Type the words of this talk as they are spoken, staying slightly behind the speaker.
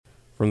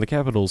From the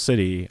capital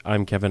city,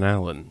 I'm Kevin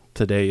Allen.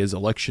 Today is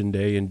Election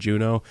Day in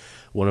Juneau.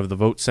 One of the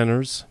vote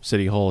centers,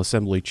 City Hall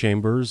Assembly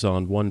Chambers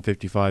on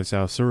 155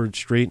 South Surridge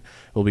Street,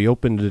 will be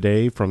open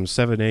today from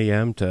 7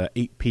 a.m. to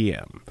 8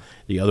 p.m.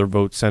 The other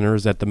vote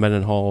centers at the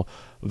Mendenhall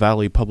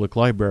Valley Public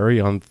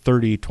Library on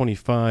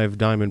 3025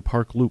 Diamond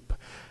Park Loop.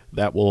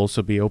 That will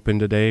also be open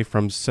today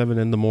from 7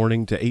 in the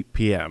morning to 8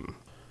 p.m.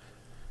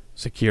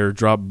 Secure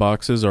drop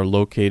boxes are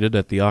located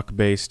at the Auk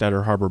Bay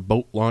Statter Harbor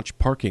Boat Launch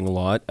parking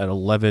lot at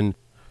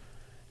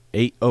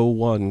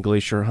 11801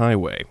 Glacier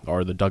Highway,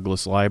 or the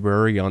Douglas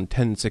Library on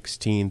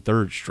 1016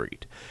 3rd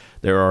Street.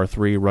 There are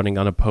 3 running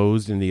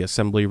unopposed in the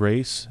Assembly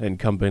race,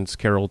 incumbents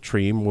Carol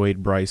Treem,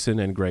 Wade Bryson,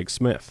 and Greg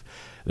Smith.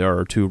 There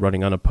are 2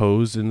 running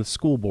unopposed in the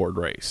School Board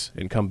race,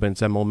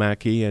 incumbents Emil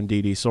Mackey and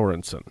Dee Dee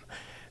Sorensen.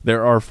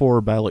 There are 4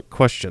 ballot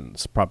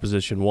questions.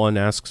 Proposition 1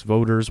 asks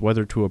voters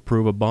whether to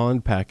approve a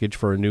bond package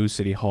for a new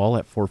city hall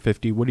at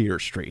 450 Whittier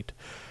Street.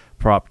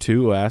 Prop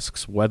 2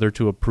 asks whether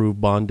to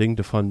approve bonding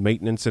to fund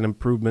maintenance and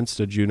improvements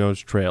to Juneau's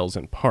trails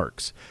and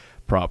parks.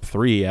 Prop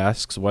 3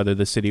 asks whether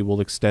the city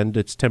will extend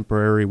its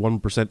temporary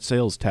 1%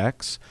 sales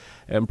tax.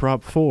 And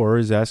Prop 4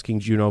 is asking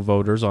Juneau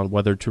voters on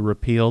whether to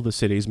repeal the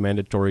city's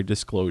mandatory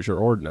disclosure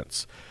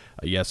ordinance.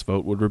 A yes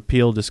vote would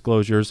repeal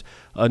disclosures,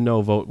 a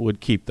no vote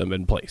would keep them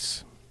in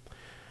place.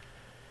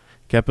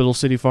 Capital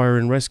City Fire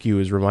and Rescue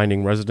is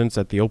reminding residents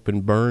that the open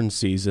burn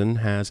season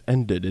has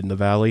ended in the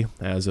valley.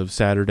 As of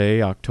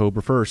Saturday, October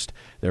 1st,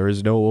 there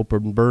is no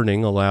open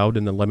burning allowed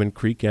in the Lemon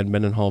Creek and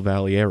Mendenhall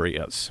Valley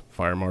areas.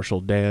 Fire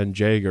Marshal Dan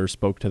Jager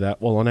spoke to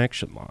that while on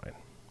Action Line.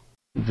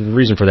 The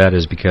reason for that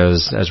is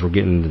because as we're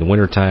getting into the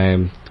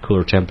wintertime,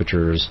 cooler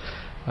temperatures,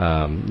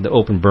 the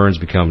open burns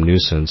become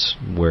nuisance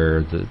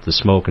where the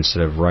smoke,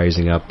 instead of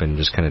rising up and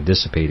just kind of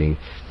dissipating,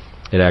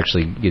 it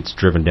actually gets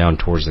driven down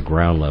towards the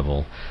ground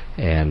level,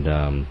 and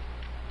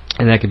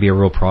that could be a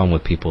real problem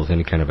with people with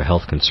any kind of a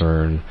health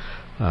concern.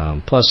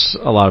 Plus,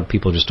 a lot of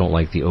people just don't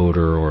like the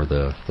odor or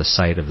the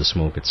sight of the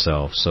smoke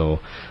itself. So,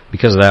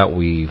 because of that,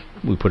 we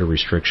put a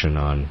restriction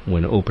on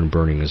when open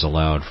burning is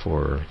allowed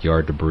for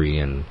yard debris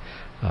and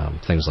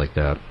things like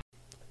that.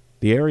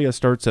 The area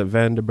starts at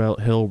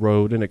Vanderbilt Hill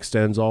Road and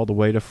extends all the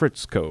way to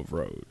Fritz Cove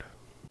Road.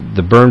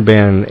 The burn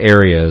ban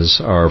areas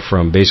are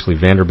from basically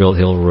Vanderbilt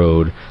Hill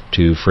Road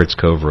to Fritz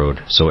Cove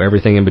Road. So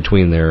everything in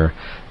between there,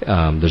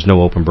 there's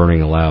no open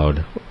burning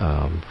allowed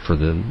for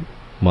the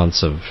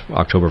months of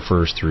October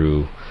 1st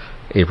through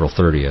April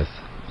 30th.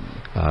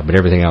 But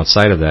everything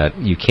outside of that,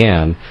 you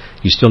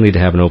still need to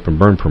have an open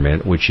burn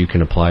permit, which you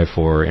can apply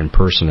for in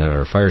person at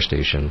our fire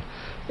station.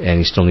 And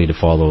you still need to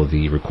follow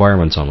the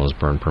requirements on those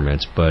burn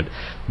permits. But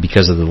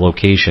because of the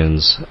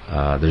locations,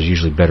 there's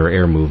usually better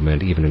air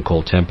movement, even in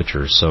cold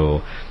temperatures,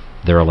 so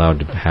they're allowed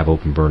to have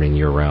open burning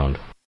year-round.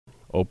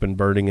 Open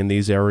burning in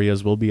these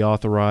areas will be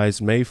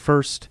authorized May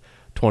 1st,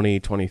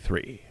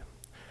 2023.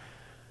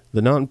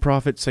 The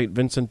nonprofit St.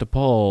 Vincent de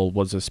Paul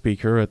was a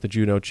speaker at the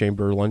Juneau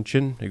Chamber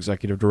Luncheon.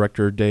 Executive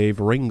Director Dave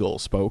Ringel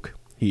spoke.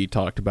 He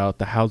talked about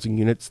the housing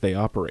units they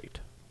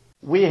operate.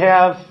 We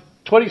have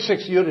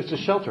 26 units of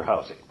shelter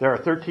housing. There are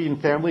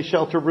 13 family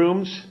shelter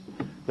rooms.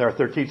 There are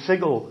 13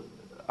 single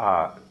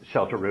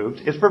shelter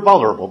rooms. It's for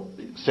vulnerable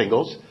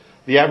singles.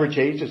 The average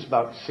age is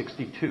about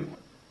 62.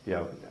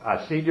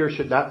 A senior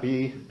should not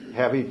be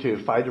having to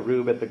find a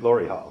room at the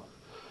Glory Hall.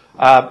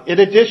 In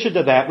addition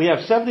to that, we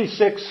have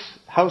 76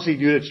 housing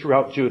units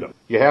throughout Juneau.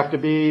 You have to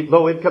be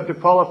low income to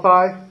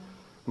qualify.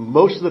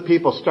 Most of the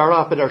people start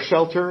off in our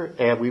shelter,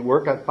 and we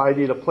work on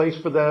finding a place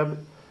for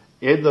them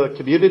in the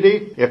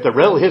community. If the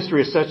rental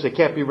history is such they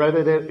can't be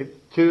rented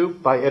to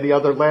by any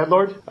other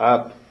landlord,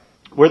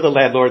 we're the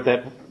landlord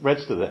that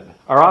rents to them.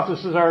 Our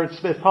offices are in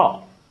Smith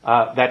Hall.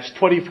 That's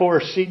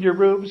 24 senior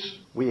rooms.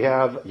 You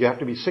have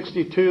to be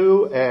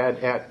 62 and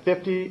at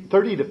 30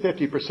 to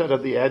 50%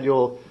 of the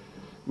annual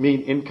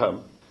mean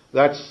income.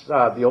 That's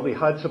the only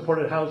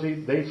HUD-supported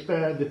housing. They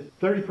spend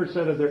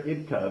 30% of their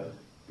income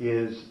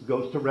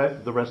goes to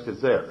rent. The rest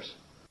is theirs.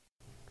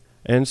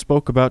 And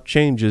spoke about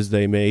changes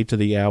they made to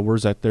the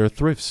hours at their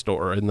thrift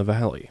store in the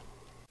valley.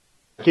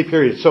 I keep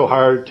hearing it's so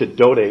hard to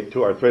donate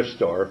to our thrift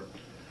store.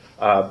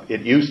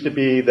 It used to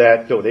be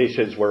that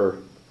donations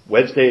were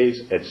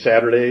Wednesdays and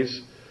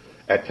Saturdays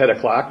at 10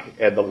 o'clock,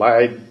 and the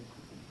line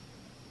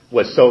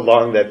was so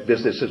long that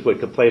businesses would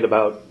complain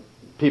about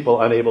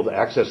people unable to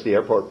access the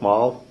airport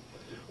mall.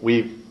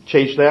 We've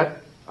changed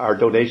that. Our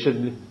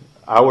donation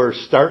hours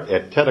start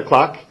at 10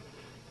 o'clock,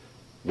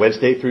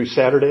 Wednesday through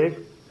Saturday.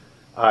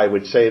 I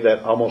would say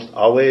that almost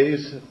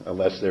always,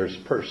 unless there's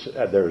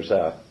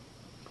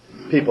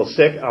people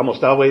sick,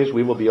 almost always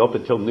we will be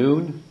open till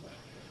noon.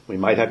 We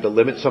might have to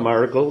limit some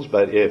articles,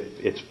 but if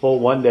it's full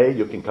one day,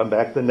 you can come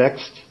back the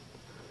next.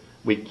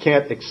 We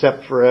can't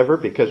accept forever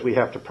because we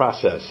have to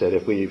process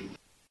it.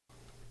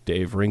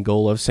 Dave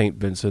Ringel of St.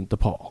 Vincent de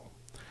Paul.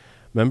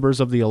 Members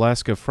of the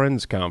Alaska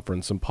Friends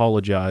Conference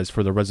apologized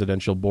for the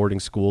residential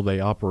boarding school they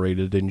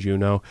operated in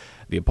Juneau.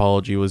 The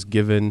apology was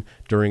given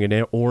during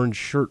an orange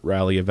shirt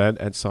rally event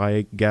at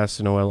Cy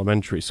Gastineau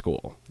Elementary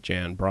School.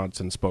 Jan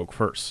Bronson spoke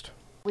first.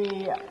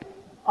 We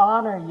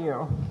honor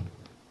you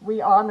We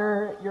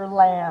honor your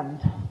land.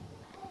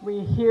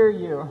 We hear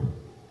you.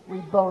 We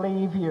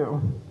believe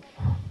you.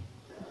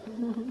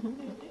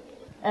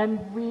 And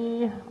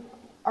we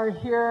are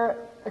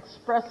here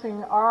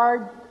expressing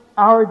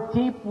our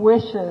deep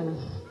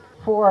wishes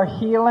for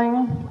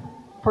healing,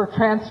 for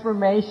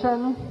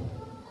transformation,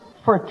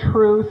 for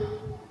truth,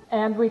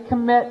 and we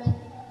commit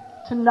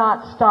to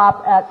not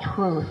stop at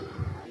truth,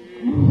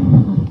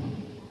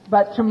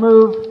 but to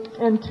move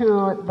into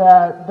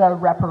the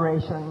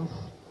reparations.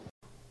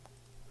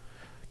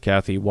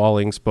 Kathy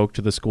Walling spoke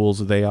to the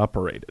schools they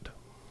operated.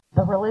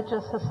 The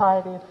Religious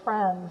Society of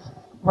Friends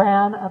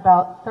ran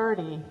about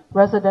 30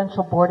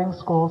 residential boarding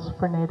schools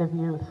for Native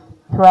youth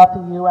throughout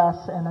the U.S.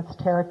 and its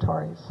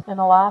territories. In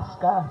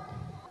Alaska,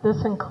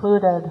 this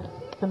included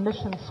the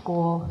Mission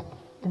School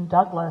in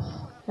Douglas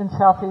in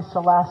southeast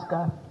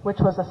Alaska, which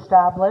was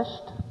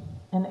established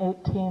in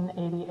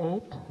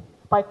 1888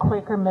 by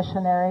Quaker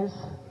missionaries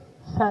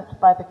sent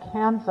by the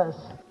Kansas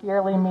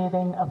Yearly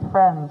Meeting of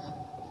Friends.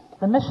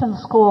 The Mission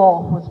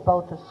School was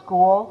both a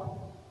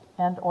school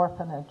and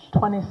orphanage.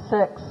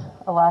 26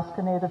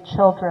 Alaska Native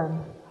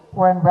children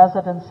were in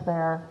residence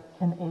there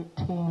in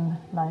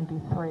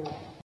 1893.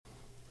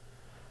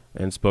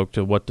 And spoke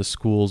to what the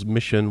school's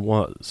mission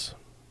was.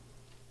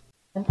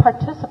 In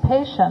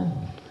participation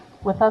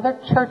with other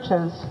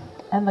churches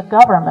and the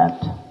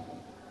government,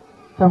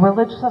 the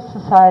Religious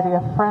Society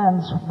of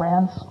Friends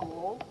ran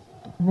schools,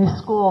 and these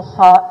schools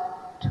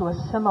sought to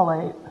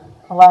assimilate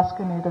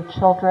Alaska Native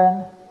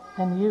children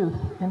and youth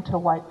into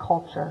white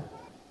culture.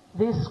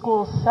 These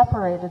schools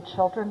separated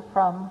children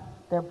from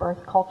their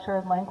birth culture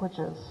and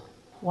languages.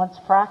 Once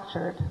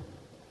fractured,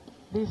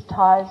 these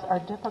ties are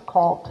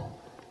difficult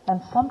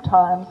and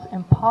sometimes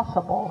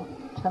impossible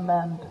to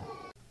mend.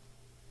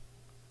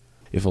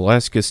 If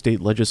Alaska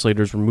state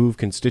legislators remove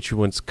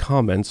constituents'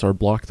 comments or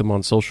block them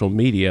on social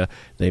media,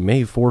 they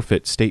may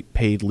forfeit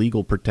state-paid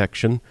legal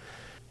protection.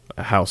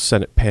 A House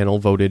Senate panel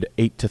voted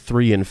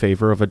 8-3 in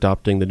favor of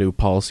adopting the new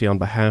policy on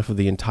behalf of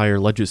the entire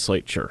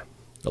legislature.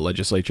 The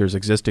legislature's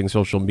existing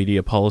social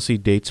media policy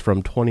dates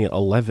from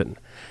 2011.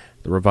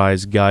 The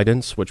revised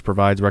guidance, which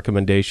provides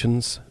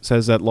recommendations,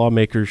 says that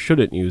lawmakers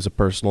shouldn't use a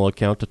personal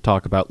account to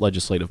talk about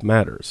legislative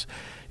matters.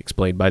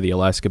 Explained by the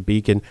Alaska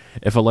Beacon,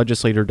 if a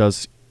legislator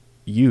does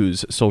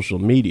use social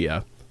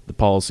media, the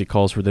policy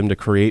calls for them to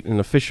create an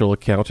official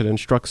account and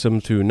instructs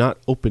them to not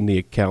open the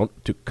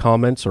account to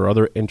comments or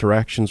other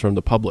interactions from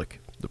the public.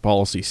 The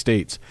policy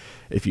states,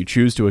 if you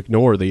choose to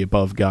ignore the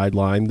above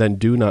guideline, then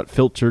do not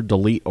filter,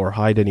 delete, or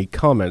hide any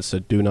comments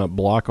that do not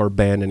block or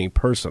ban any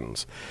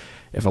persons.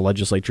 If a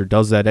legislature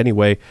does that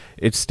anyway,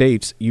 it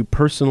states you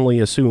personally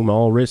assume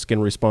all risk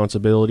and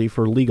responsibility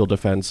for legal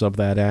defense of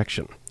that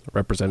action.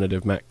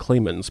 Representative Matt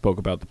Clayman spoke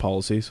about the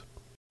policies.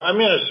 I'm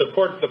going to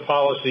support the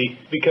policy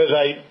because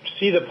I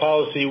see the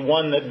policy,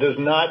 one, that does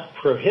not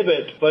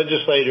prohibit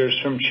legislators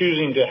from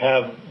choosing to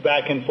have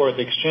back and forth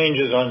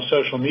exchanges on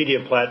social media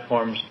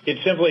platforms.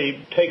 It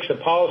simply takes a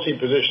policy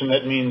position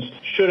that means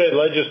should a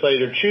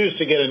legislator choose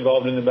to get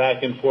involved in the back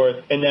and forth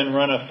and then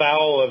run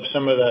afoul of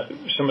some of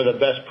the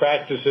best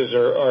practices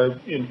or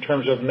in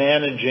terms of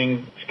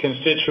managing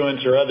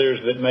constituents or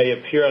others that may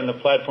appear on the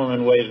platform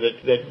in ways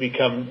that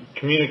become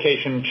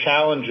communication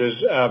challenges,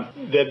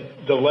 that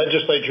the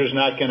legislature is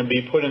not going to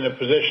be put in a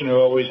position of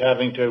always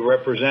having to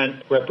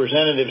represent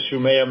representatives who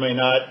may or may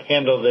not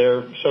handle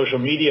their social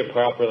media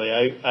properly.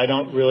 I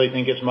don't really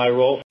think it's my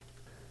role.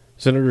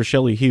 Senator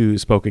Shelley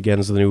Hughes spoke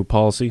against the new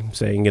policy,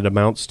 saying it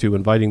amounts to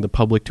inviting the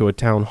public to a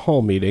town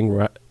hall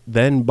meeting,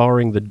 then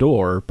barring the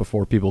door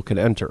before people can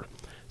enter.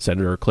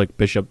 Senator Click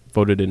Bishop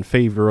voted in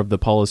favor of the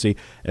policy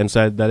and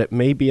said that it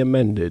may be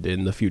amended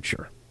in the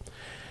future.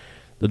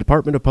 The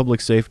Department of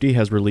Public Safety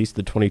has released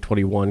the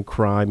 2021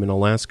 Crime in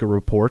Alaska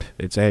Report,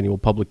 its annual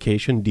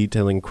publication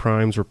detailing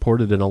crimes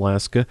reported in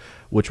Alaska,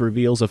 which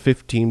reveals a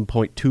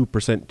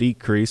 15.2%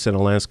 decrease in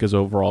Alaska's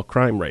overall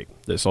crime rate.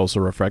 This also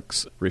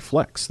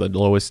reflects the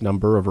lowest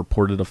number of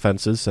reported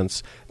offenses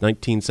since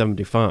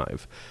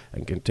 1975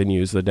 and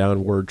continues the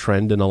downward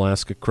trend in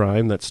Alaska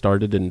crime that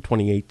started in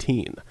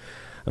 2018.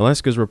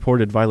 Alaska's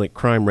reported violent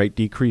crime rate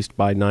decreased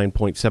by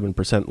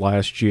 9.7%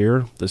 last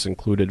year. This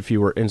included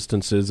fewer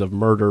instances of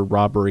murder,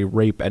 robbery,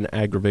 rape, and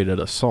aggravated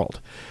assault.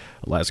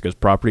 Alaska's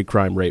property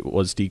crime rate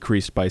was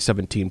decreased by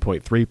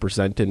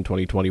 17.3% in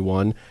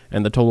 2021,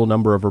 and the total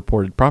number of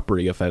reported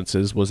property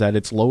offenses was at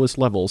its lowest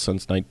level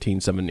since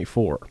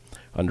 1974.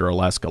 Under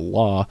Alaska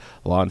law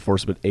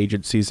enforcement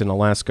agencies in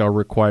Alaska are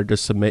required to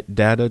submit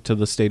data to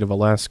the state of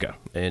Alaska.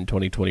 In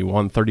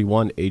 2021,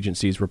 31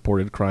 agencies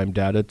reported crime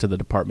data to the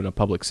Department of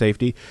Public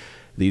Safety.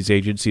 These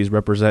agencies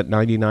represent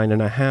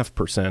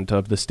 99.5%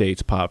 of the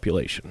state's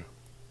population.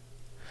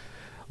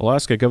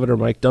 Alaska Governor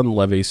Mike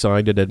Dunleavy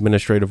signed an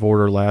administrative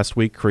order last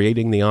week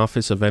creating the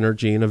Office of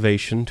Energy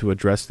Innovation to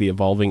address the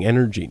evolving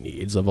energy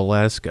needs of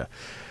Alaska.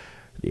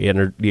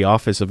 The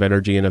Office of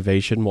Energy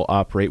Innovation will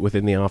operate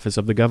within the Office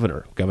of the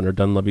Governor. Governor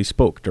Dunleavy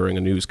spoke during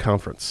a news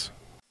conference.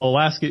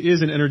 Alaska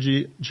is an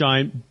energy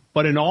giant,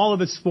 but in all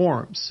of its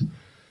forms.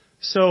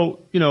 So,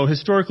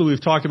 historically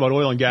we've talked about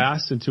oil and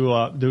gas and to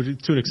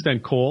an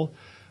extent coal,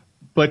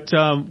 but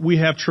we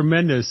have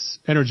tremendous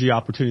energy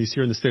opportunities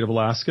here in the state of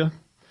Alaska,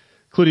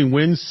 including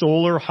wind,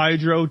 solar,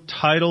 hydro,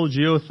 tidal,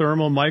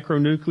 geothermal,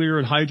 micronuclear,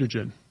 and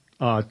hydrogen,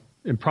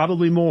 and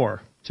probably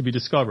more to be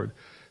discovered.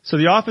 So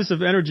the Office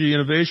of Energy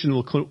Innovation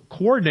will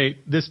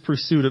coordinate this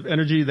pursuit of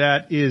energy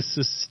that is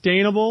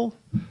sustainable,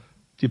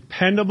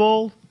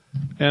 dependable,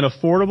 and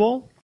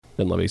affordable.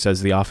 Then Levy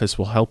says the office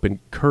will help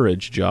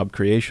encourage job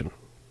creation.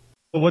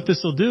 What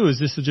this will do is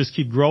this will just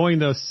keep growing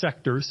the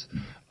sectors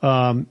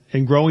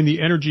and growing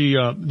the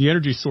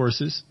energy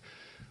sources.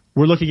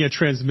 We're looking at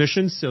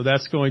transmission, so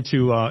that's going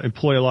to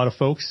employ a lot of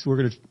folks. We're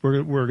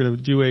going to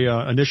do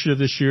a initiative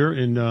this year,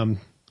 and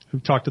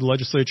we've talked to the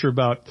legislature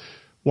about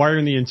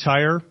wiring the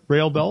entire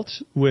rail belt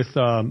with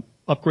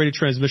upgraded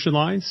transmission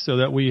lines so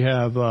that we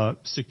have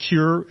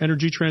secure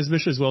energy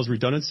transmission as well as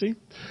redundancy.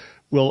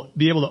 We'll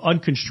be able to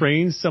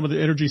unconstrain some of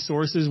the energy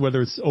sources,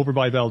 whether it's over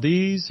by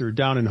Valdez or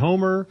down in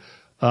Homer,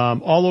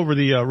 all over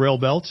the rail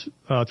belt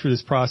through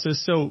this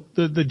process. So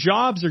the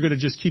jobs are going to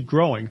just keep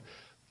growing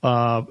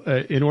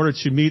in order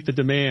to meet the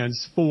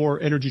demands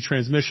for energy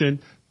transmission,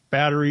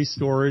 battery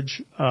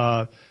storage,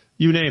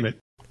 you name it.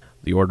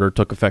 The order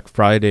took effect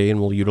Friday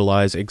and will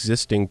utilize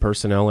existing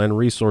personnel and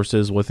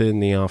resources within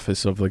the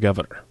Office of the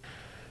Governor.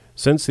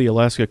 Since the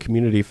Alaska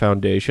Community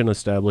Foundation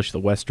established the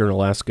Western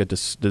Alaska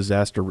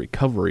Disaster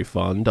Recovery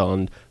Fund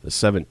on the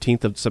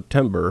 17th of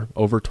September,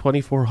 over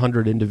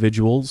 2,400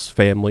 individuals,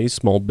 families,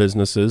 small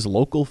businesses,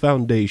 local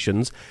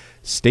foundations,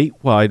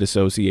 statewide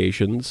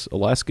associations,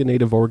 Alaska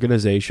Native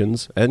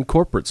organizations, and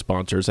corporate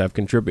sponsors have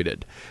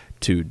contributed.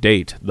 To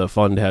date, the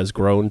fund has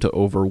grown to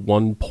over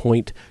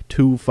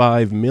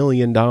 $1.25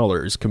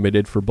 million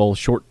committed for both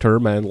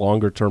short-term and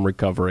longer-term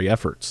recovery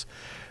efforts.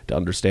 To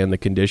understand the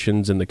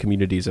conditions in the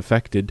communities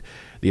affected,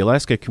 the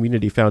Alaska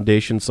Community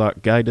Foundation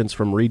sought guidance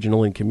from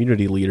regional and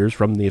community leaders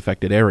from the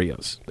affected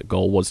areas. The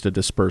goal was to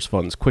disperse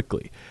funds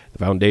quickly. The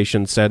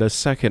foundation said a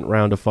second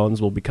round of funds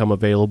will become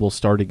available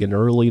starting in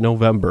early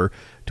November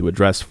to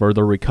address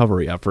further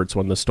recovery efforts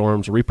when the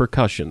storm's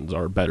repercussions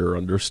are better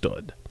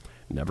understood.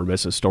 Never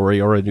miss a story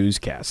or a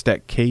newscast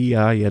at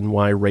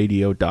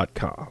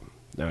KINYradio.com.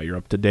 Now you're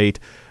up to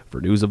date.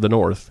 For News of the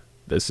North,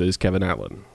 this is Kevin Allen.